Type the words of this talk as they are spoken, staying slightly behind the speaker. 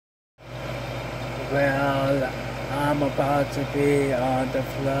Well, I'm about to be on the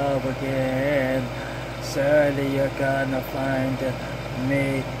floor again. Surely you're gonna find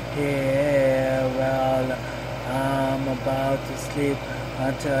me here. Well, I'm about to sleep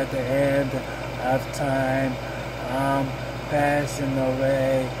until the end of time. I'm passing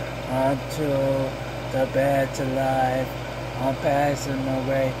away onto the better life. I'm passing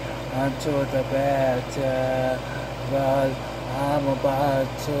away onto the better. Well, I'm about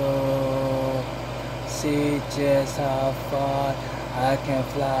to see just how far I can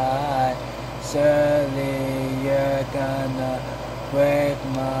fly. Surely you're gonna break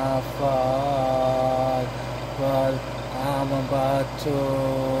my fall. Well, I'm about to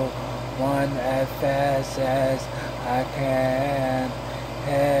run as fast as I can,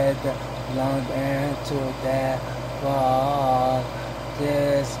 head long into that fall.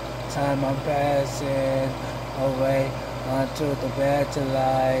 This time I'm passing away onto the better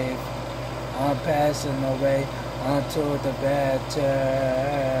life. I'm passing away onto the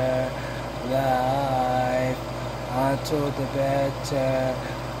better life, onto the better.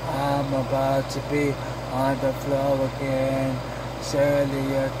 I'm about to be on the floor again. Surely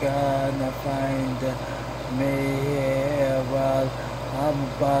you're gonna find me here. Well, I'm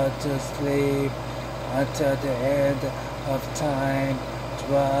about to sleep until the end of time.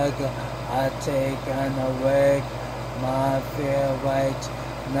 Drug I take and awake my fear right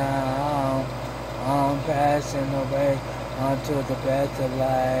now. I'm passing away onto the better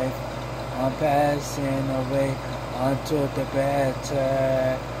life. I'm passing away onto the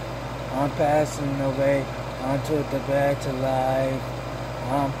better. I'm passing away onto the better life.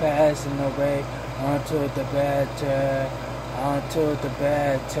 I'm passing away onto the better, onto the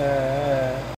better.